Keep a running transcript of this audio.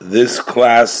This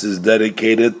class is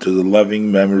dedicated to the loving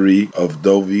memory of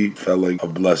Dovi Feleg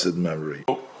of blessed memory.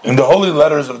 In the Holy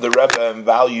Letters of the Rebbe in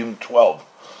Volume 12,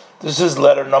 this is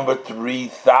letter number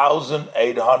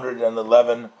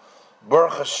 3811,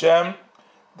 Baruch Hashem,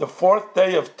 the fourth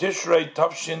day of Tishrei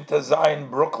Tafshin Tezayin,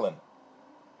 Brooklyn.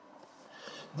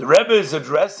 The Rebbe is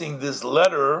addressing this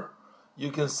letter,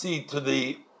 you can see, to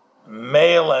the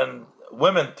male and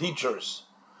women teachers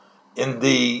in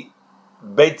the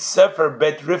Beit Sefer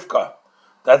Beit Rivka.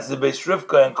 That's the Beit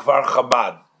Rivka in Kfar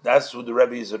Chabad. That's who the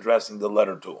Rebbe is addressing the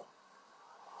letter to.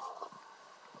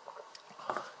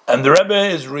 And the Rebbe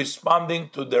is responding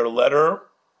to their letter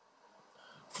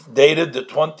dated the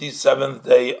 27th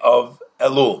day of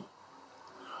Elul.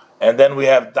 And then we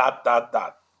have ...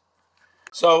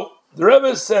 So the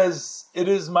Rebbe says, it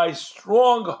is my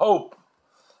strong hope,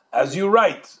 as you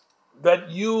write, that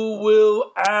you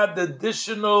will add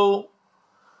additional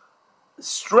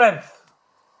strength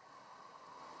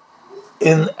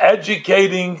in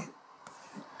educating,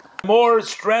 more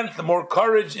strength, more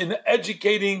courage in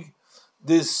educating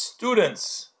the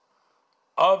students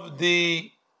of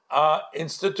the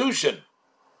institution.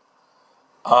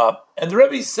 And the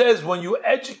Rebbe says, when you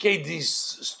educate these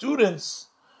students,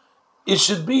 it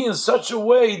should be in such a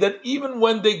way that even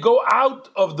when they go out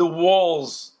of the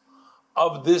walls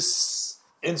of this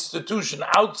institution,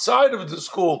 outside of the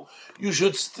school, you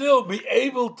should still be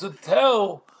able to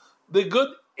tell the good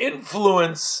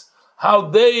influence, how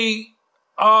they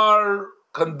are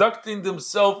conducting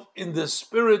themselves in the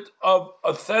spirit of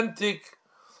authentic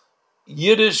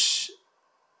Yiddish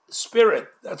spirit.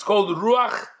 That's called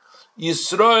Ruach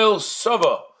Yisrael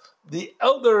Sova, the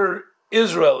elder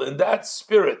Israel in that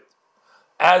spirit,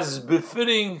 as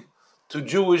befitting to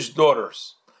Jewish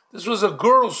daughters. This was a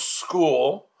girls'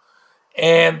 school,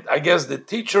 and I guess the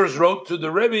teachers wrote to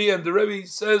the Rebbe, and the Rebbe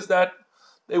says that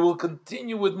they will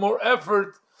continue with more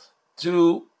effort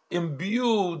to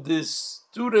imbue the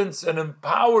students and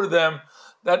empower them,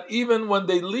 that even when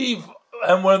they leave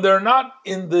and when they're not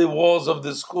in the walls of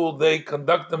the school, they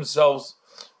conduct themselves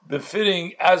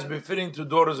befitting to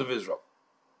daughters of Israel.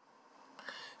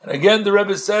 And again, the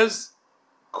Rebbe says,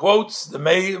 quotes the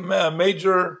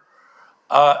major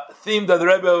theme that the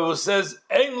Rebbe says,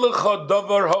 Ein lecha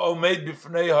davar ha'omed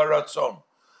b'fnei haratzon.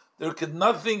 There could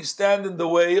nothing stand in the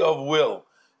way of will.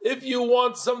 If you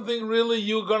want something really,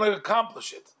 you're going to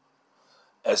accomplish it.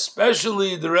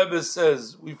 Especially, the Rebbe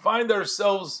says, we find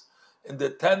ourselves in the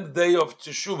 10th day of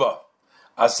Teshuvah,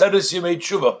 Aseres Yemei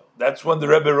Teshuvah. That's when the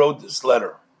Rebbe wrote this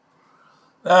letter.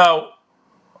 Now,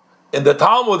 in the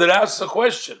Talmud, it asks a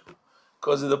question,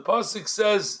 because the pasuk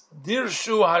says,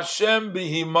 "Dirshu Hashem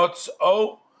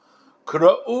b'himotz'o,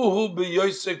 kra'uhu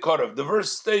b'yosei korav." The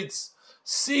verse states,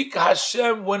 "Seek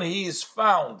Hashem when He is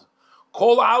found;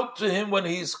 call out to Him when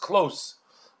He is close."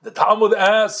 The Talmud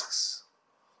asks,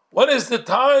 when is the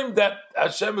time that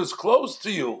Hashem is close to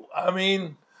you? I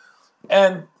mean,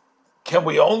 and can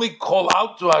we only call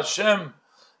out to Hashem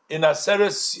in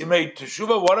Aseres Yemei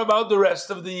Teshuvah? What about the rest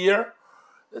of the year?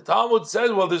 The Talmud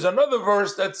says, well, there's another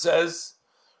verse that says,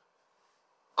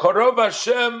 Korov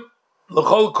Hashem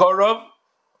l'chol korov,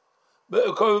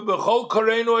 b'chol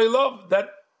koreinu elav, that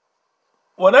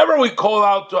whenever we call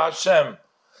out to Hashem,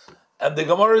 and the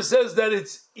Gemara says that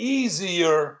it's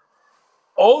easier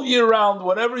all year round,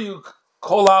 whenever you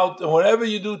call out and whenever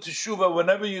you do teshuvah,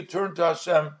 whenever you turn to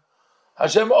Hashem,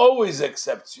 Hashem always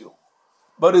accepts you.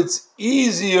 But it's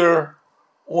easier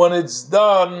when it's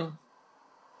done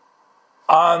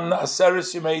on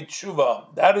Aseres Yemei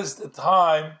Teshuvah. That is the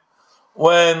time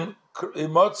when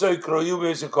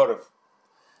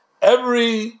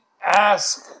every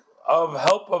ask of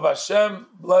help of Hashem,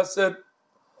 blessed,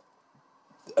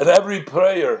 and every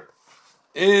prayer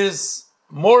is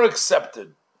more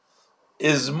accepted,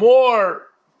 is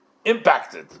more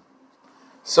impacted.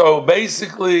 So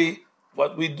basically,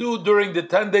 what we do during the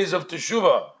 10 days of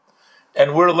Teshuvah,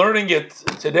 and we're learning it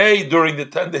today during the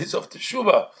 10 days of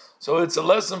Teshuvah, so it's a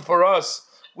lesson for us.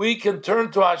 We can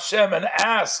turn to Hashem and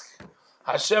ask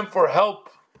Hashem for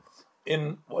help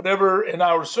in whatever, in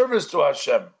our service to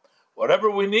Hashem,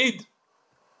 whatever we need.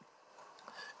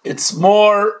 It's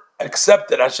more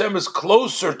accepted. Hashem is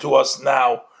closer to us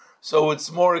now, so it's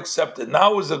more accepted.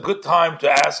 Now is a good time to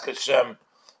ask Hashem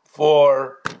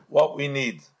for what we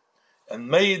need. And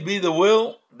may it be the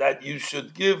will that you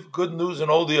should give good news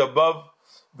and all the above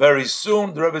very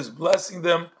soon. The Rebbe is blessing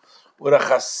them with a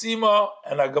chasima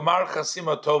and a gemar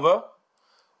chasima tova,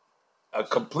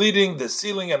 completing the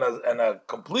sealing and a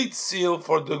complete seal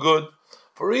for the good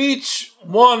for each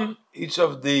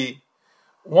of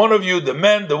you, the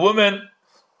men, the women,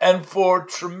 and for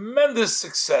tremendous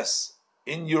success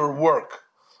in your work,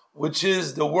 which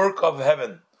is the work of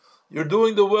heaven. You're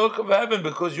doing the work of heaven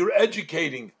because you're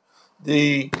educating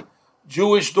the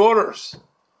Jewish daughters.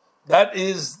 That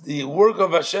is the work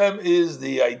of Hashem, is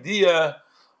the idea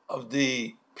of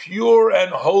the pure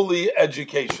and holy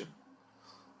education.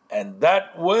 And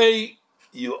that way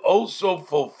you also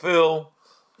fulfill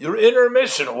your inner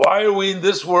mission. Why are we in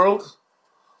this world?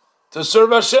 To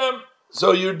serve Hashem.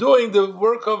 So you're doing the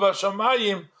work of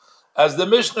Hashemayim, as the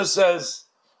Mishnah says,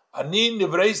 Ani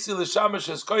nivreisi l'shamash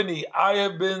eskoini, I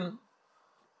have been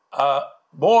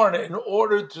born in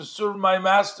order to serve my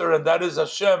master, and that is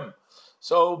Hashem.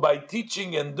 So by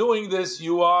teaching and doing this,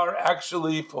 you are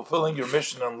actually fulfilling your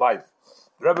mission in life.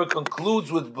 The Rebbe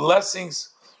concludes with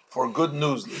blessings for good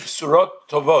news. L'bsurot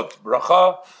tovot,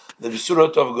 bracha,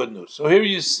 l'bsurot of good news. So here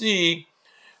you see,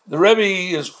 the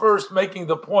Rebbe is first making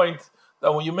the point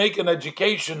that when you make an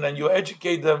education and you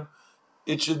educate them,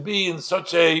 it should be in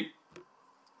such a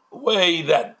way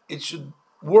that it should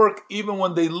work even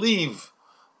when they leave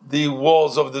the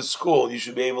walls of the school. You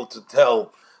should be able to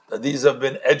tell that these have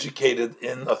been educated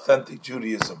in authentic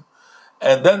Judaism.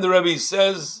 And then the Rebbe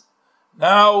says,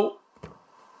 now,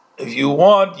 if you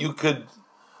want, you could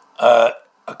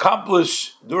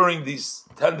accomplish during these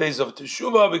 10 days of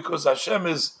Teshuvah, because Hashem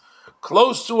is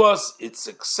close to us, it's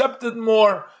accepted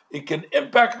more, it can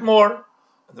impact more.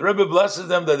 And the Rebbe blesses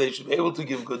them that they should be able to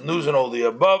give good news and all the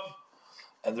above.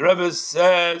 And the Rebbe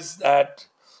says that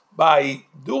by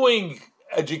doing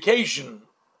education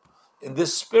in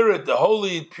this spirit, the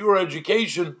holy, pure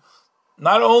education,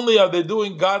 not only are they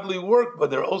doing godly work, but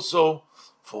they're also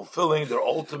fulfilling their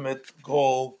ultimate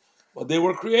goal, what they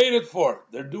were created for.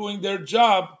 They're doing their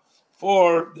job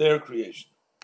for their creation.